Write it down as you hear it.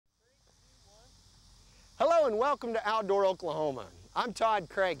Hello and welcome to Outdoor Oklahoma. I'm Todd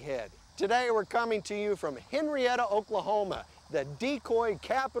Craighead. Today we're coming to you from Henrietta, Oklahoma, the decoy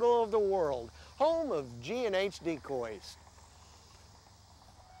capital of the world, home of G&H Decoys.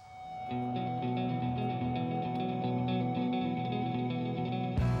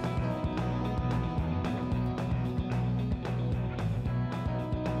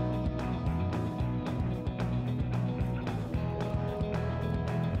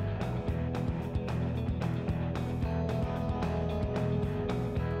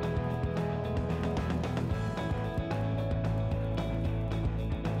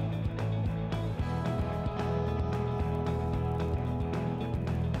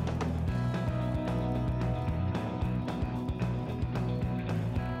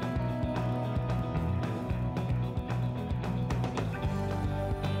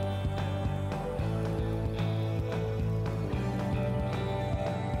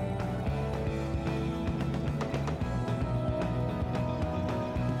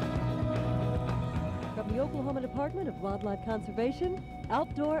 From the Oklahoma Department of Wildlife Conservation,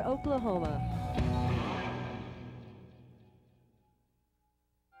 Outdoor Oklahoma.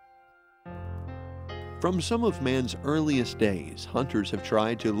 From some of man's earliest days, hunters have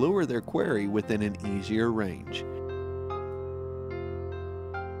tried to lure their quarry within an easier range.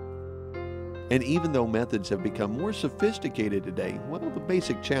 And even though methods have become more sophisticated today, well, the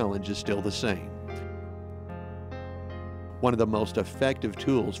basic challenge is still the same. One of the most effective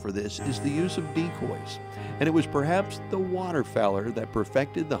tools for this is the use of decoys, and it was perhaps the waterfowler that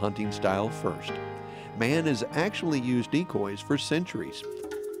perfected the hunting style first. Man has actually used decoys for centuries.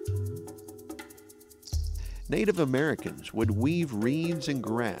 Native Americans would weave reeds and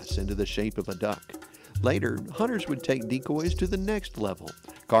grass into the shape of a duck. Later, hunters would take decoys to the next level,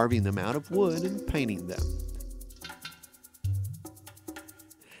 carving them out of wood and painting them.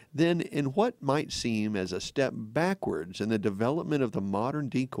 Then, in what might seem as a step backwards in the development of the modern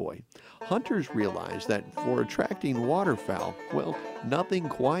decoy, hunters realized that for attracting waterfowl, well, nothing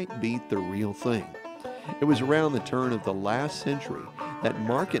quite beat the real thing. It was around the turn of the last century that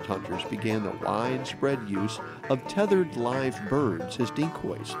market hunters began the widespread use of tethered live birds as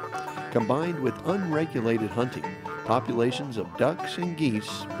decoys. Combined with unregulated hunting, populations of ducks and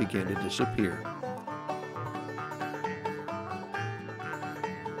geese began to disappear.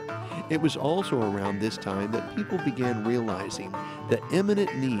 It was also around this time that people began realizing the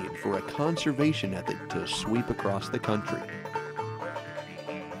imminent need for a conservation ethic to sweep across the country.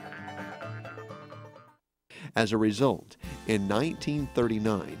 As a result, in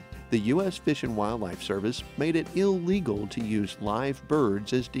 1939, the U.S. Fish and Wildlife Service made it illegal to use live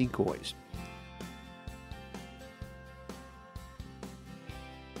birds as decoys.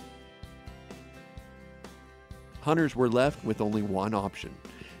 Hunters were left with only one option: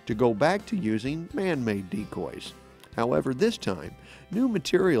 to go back to using man-made decoys. However, this time, new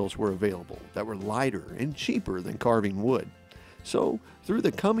materials were available that were lighter and cheaper than carving wood. So, through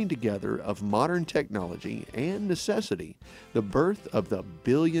the coming together of modern technology and necessity, the birth of the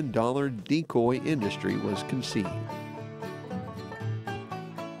billion-dollar decoy industry was conceived.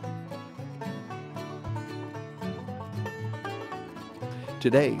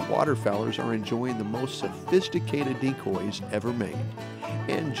 Today, waterfowlers are enjoying the most sophisticated decoys ever made,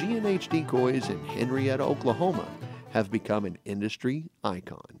 and G&H Decoys in Henrietta, Oklahoma have become an industry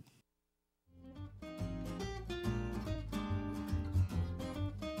icon.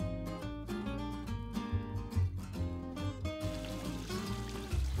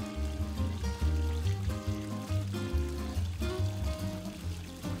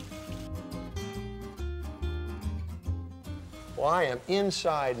 Well, I am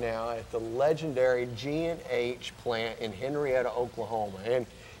inside now at the legendary G&H plant in Henrietta, Oklahoma. And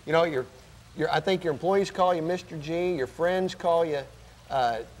you know, I think your employees call you Mr. G, your friends call you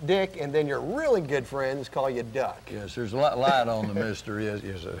Dick, and then your really good friends call you Duck. Yes, there's a light on the Mr. Yes,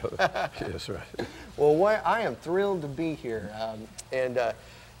 yes, right. Well, I am thrilled to be here.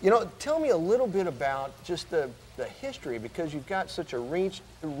 You know, tell me a little bit about just the history, because you've got such a rich,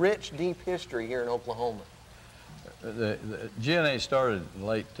 deep history here in Oklahoma. The G&H started in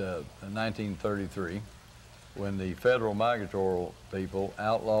late 1933 when the federal migratory people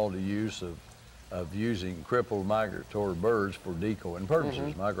outlawed the use of using crippled migratory birds for decoying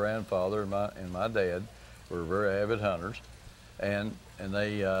purposes. My grandfather and my dad were very avid hunters, and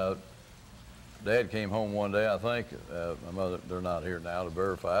Dad came home one day, I think, my mother, they're not here now to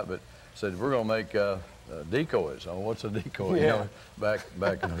verify it, but said, we're going to make decoys. Oh, what's a decoy? Yeah. You know,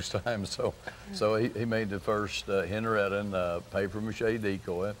 back in those times. So he made the first Henrietta paper mache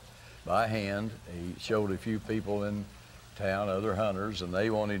decoy by hand. He showed a few people in town, other hunters, and they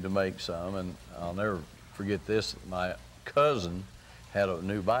wanted to make some. And I'll never forget this, my cousin had a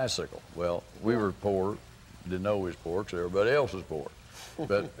new bicycle. Well, we were poor, didn't know he was poor because everybody else was poor.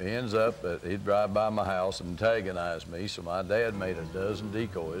 But he ends up, he'd drive by my house and antagonize me, so my dad made a dozen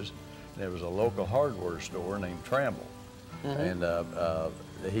decoys. And there was a local hardware store named Tramble. And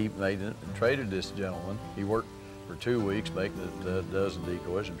he made it and traded this gentleman. He worked for 2 weeks making a dozen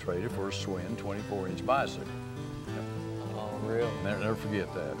decoys and traded for a Swin 24-inch bicycle. Oh, really? Never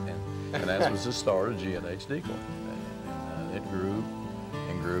forget that. And that was the start of G&H Decoy. And it grew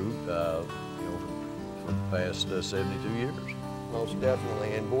and grew, you know, for the past 72 years. Most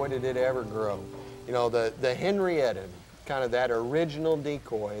definitely, and boy did it ever grow. You know, the Henrietta, kind of that original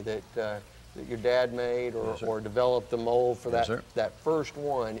decoy that your dad made or developed the mold for that first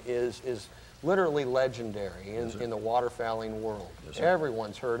one is literally legendary in the waterfowling world.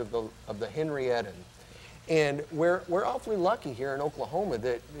 Everyone's heard of the Henrietta. And we're awfully lucky here in Oklahoma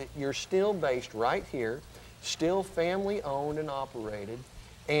that you're still based right here, still family owned and operated.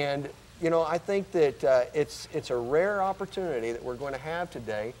 And you know, I think that it's a rare opportunity that we're going to have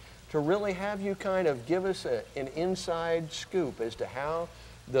today to really have you kind of give us an inside scoop as to how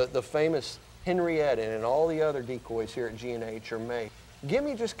the famous Henrietta and all the other decoys here at G&H are made. Give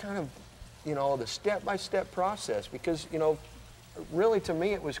me just kind of, you know, the step-by-step process, because, you know, really to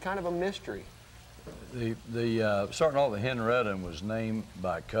me it was kind of a mystery. Starting off, the Henrietta was named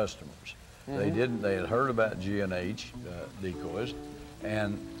by customers. They had heard about G&H decoys,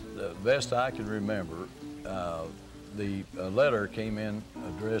 and the best I can remember, the letter came in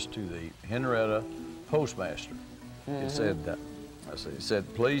addressed to the Henrietta postmaster. It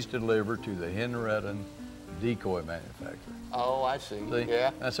said, please deliver to the Henrietta decoy manufacturer. Oh, I see.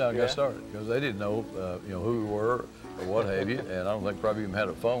 Yeah. That's how it got started, because they didn't know, you know, who we were or what have you, and I don't think probably even had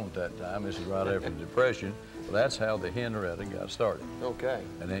a phone at that time. This is right after the Depression. But that's how the Henrietta got started. Okay.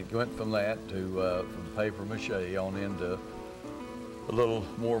 And then it went from that to from paper mache on into a little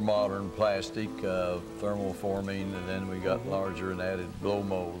more modern plastic thermal forming, and then we got larger and added blow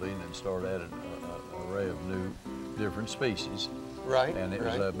molding and started adding an array of new different species. Right. And it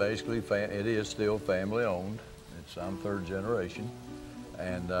was basically, it is still family owned. I'm third generation,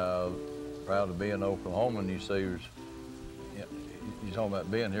 and proud to be an Oklahoman. You say you're talking about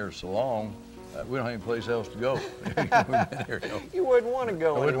being here so long. We don't have any place else to go. We've been here, you wouldn't want to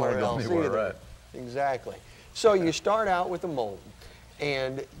go anywhere else either. Right. Exactly. So you start out with a mold,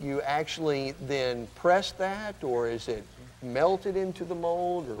 and you actually then press that, or is it melted into the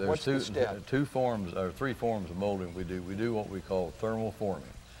mold, or what's the step? Three forms of molding we do. We do what we call thermal forming.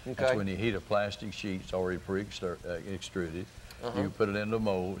 That's when you heat a plastic sheet, it's already pre-extruded. You put it into a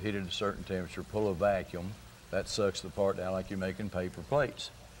mold, heat it at a certain temperature, pull a vacuum, that sucks the part down like you're making paper plates.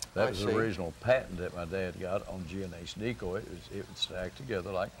 That was the original patent that my dad got on G&H Decoy. It would stack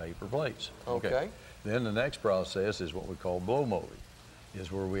together like paper plates. Okay. Then the next process is what we call blow molding,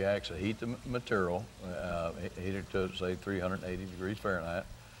 is where we actually heat the material, heat it to, say, 380 degrees Fahrenheit,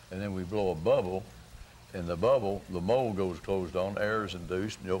 and then we blow a bubble. And the bubble, the mold goes closed on, air is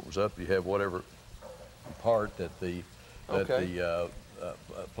induced, and it opens up. You have whatever part that the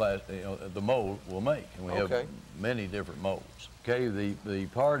mold will make, and we have many different molds. Okay, the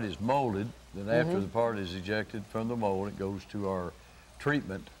part is molded. Then after the part is ejected from the mold, it goes to our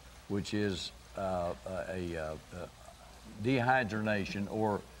treatment, which is a dehydrogenation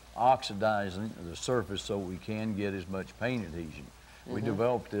or oxidizing the surface so we can get as much paint adhesion. We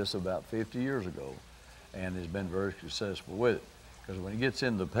developed this about 50 years ago, and has been very successful with it. Because when it gets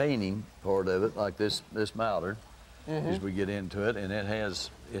in the painting part of it, like this mallard, as we get into it, and it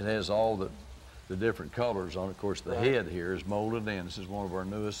has all the different colors on it. Of course, the head here is molded in. This is one of our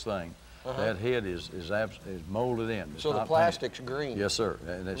newest things. That head is molded in. It's so the plastic's green. Yes, sir.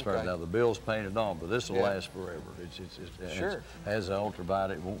 And that's right. Now the bill's painted on, but this will last forever. It has the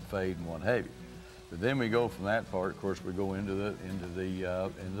ultraviolet, it won't fade and what have you. But then we go from that part. Of course, we go into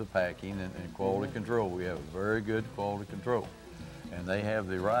the packing and quality control. We have very good quality control, and they have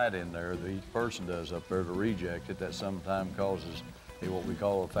the right in there that each person does up there to reject it. That sometimes causes what we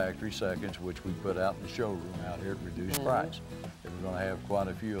call a factory seconds, which we put out in the showroom out here at reduced price. And we're going to have quite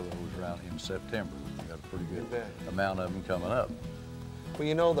a few of those around in September. We've got a pretty good amount of them coming up. Well,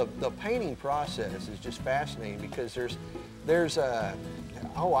 you know, the painting process is just fascinating, because there's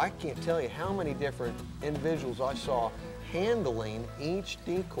I can't tell you how many different individuals I saw handling each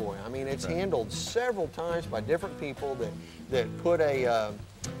decoy. I mean, it's handled several times by different people that put a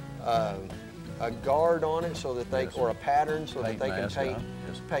guard on it so that they, or a pattern so that they can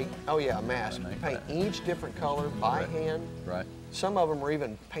paint. Oh yeah, a mask. Paint each different color by hand. Right. Some of them are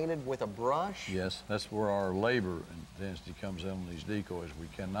even painted with a brush. Yes, that's where our labor intensity comes in on these decoys. We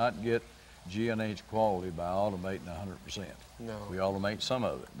cannot get G&H quality by automating 100%. No. We automate some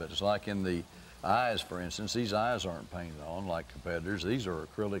of it, but it's like in the eyes, for instance. These eyes aren't painted on like competitors. These are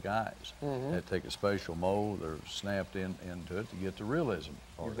acrylic eyes. They take a special mold. They're snapped into it to get the realism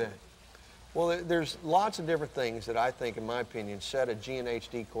part You of bet. it. Well, there's lots of different things that I think, in my opinion, set a G&H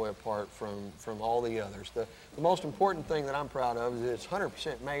Decoy apart from all the others. The most important thing that I'm proud of is it's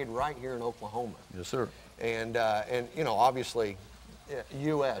 100% made right here in Oklahoma. Yes, sir. And you know, obviously,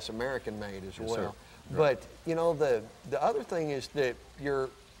 U.S. American made as Yes, well. sir. Right. But you know, the other thing is that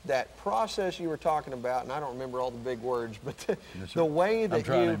that process you were talking about, and I don't remember all the big words, but Yes, the way that I'm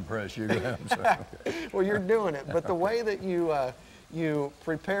trying to impress you. I'm sorry. well, you're doing it, but the way that you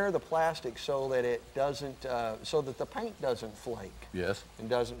prepare the plastic so that it doesn't, so that the paint doesn't flake. Yes. And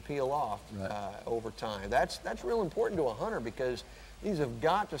doesn't peel off Right. over time. That's real important to a hunter because these have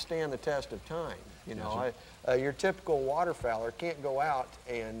got to stand the test of time. You know, your typical waterfowler can't go out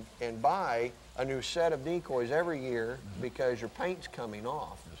and buy a new set of decoys every year because your paint's coming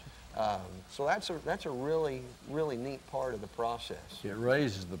off. So that's a really neat part of the process. It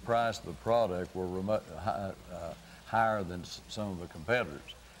raises the price of the product. We're higher than some of the competitors.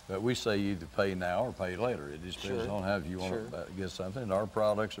 But we say you either pay now or pay later. It just depends on how you want to get something. And our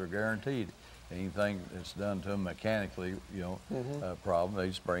products are guaranteed. Anything that's done to them mechanically, you know, problem, they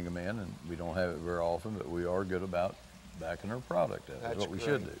just bring them in, and we don't have it very often, but we are good about backing our product up. That's what we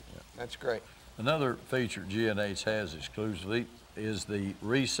should do. Yeah. That's great. Another feature G&H has exclusively is the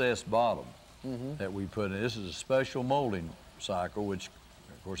recessed bottom that we put in. This is a special molding cycle, which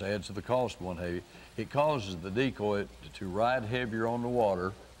of course adds to the cost of one heavy. It causes the decoy to ride heavier on the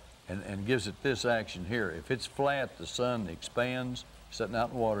water and gives it this action here. If it's flat, the sun expands, sitting out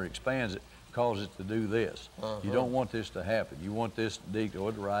in the water expands it, causes it to do this. You don't want this to happen. You want this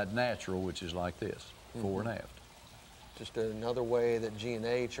decoy to ride natural, which is like this, fore and aft. Just another way that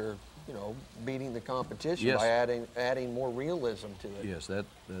G&H are, you know, beating the competition Yes. by adding more realism to it. Yes, that's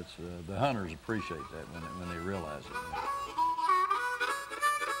the hunters appreciate that when they realize it.